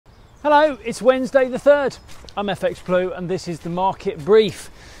Hello, it's Wednesday the 3rd. I'm FxPlew and this is the market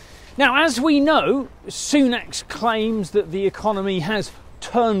brief. Now, as we know, Sunak's claims that the economy has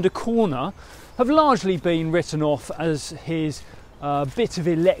turned a corner have largely been written off as his bit of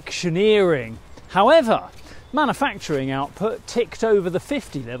electioneering. However, manufacturing output ticked over the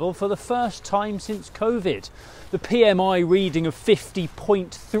 50 level for the first time since COVID. The PMI reading of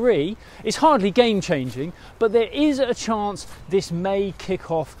 50.3 is hardly game-changing, but there is a chance this may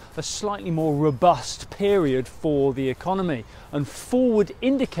kick off a slightly more robust period for the economy, and forward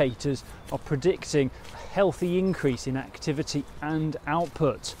indicators are predicting a healthy increase in activity and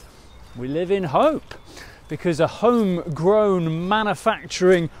output. We live in hope, because a homegrown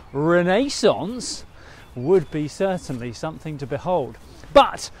manufacturing renaissance would be certainly something to behold.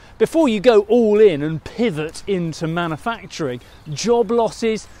 But before you go all in and pivot into manufacturing, job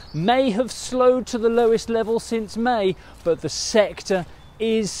losses may have slowed to the lowest level since May, but the sector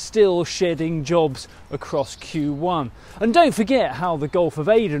is still shedding jobs across Q1. And don't forget how the Gulf of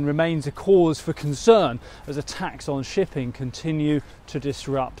Aden remains a cause for concern as attacks on shipping continue to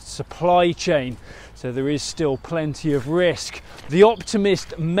disrupt supply chain. So there is still plenty of risk. The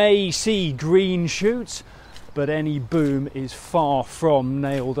optimist may see green shoots, but any boom is far from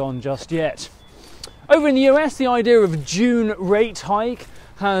nailed on just yet. Over in the US, the idea of a June rate hike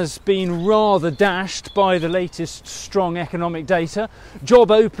has been rather dashed by the latest strong economic data.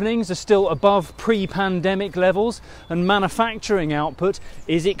 Job openings are still above pre-pandemic levels and manufacturing output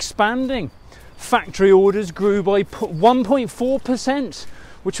is expanding. Factory orders grew by 1.4%,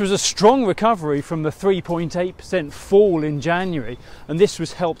 which was a strong recovery from the 3.8% fall in January, and this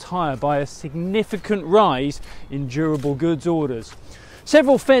was helped higher by a significant rise in durable goods orders.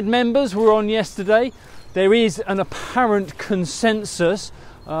 Several Fed members were on yesterday. There is an apparent consensus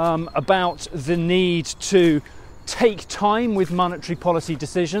about the need to take time with monetary policy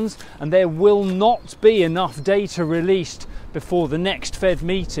decisions, and there will not be enough data released before the next Fed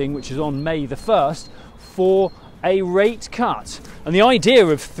meeting, which is on May the 1st, for a rate cut. And the idea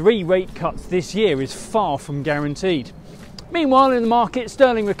of 3 rate cuts this year is far from guaranteed. Meanwhile, in the market,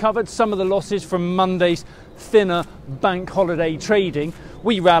 sterling recovered some of the losses from Monday's thinner bank holiday trading.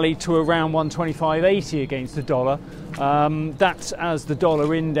 We rallied to around 125.80 against the dollar. That's as the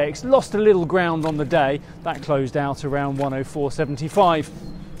dollar index lost a little ground on the day. That closed out around 104.75.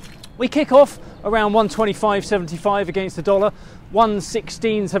 We kick off around 125.75 against the dollar,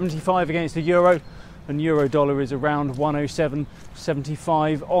 116.75 against the euro, and euro dollar is around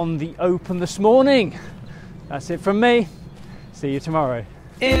 107.75 on the open this morning. That's it from me. See you tomorrow.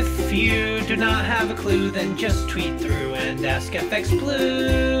 If you do not have a clue, then just tweet through and ask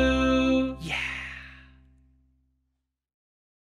FxPlew.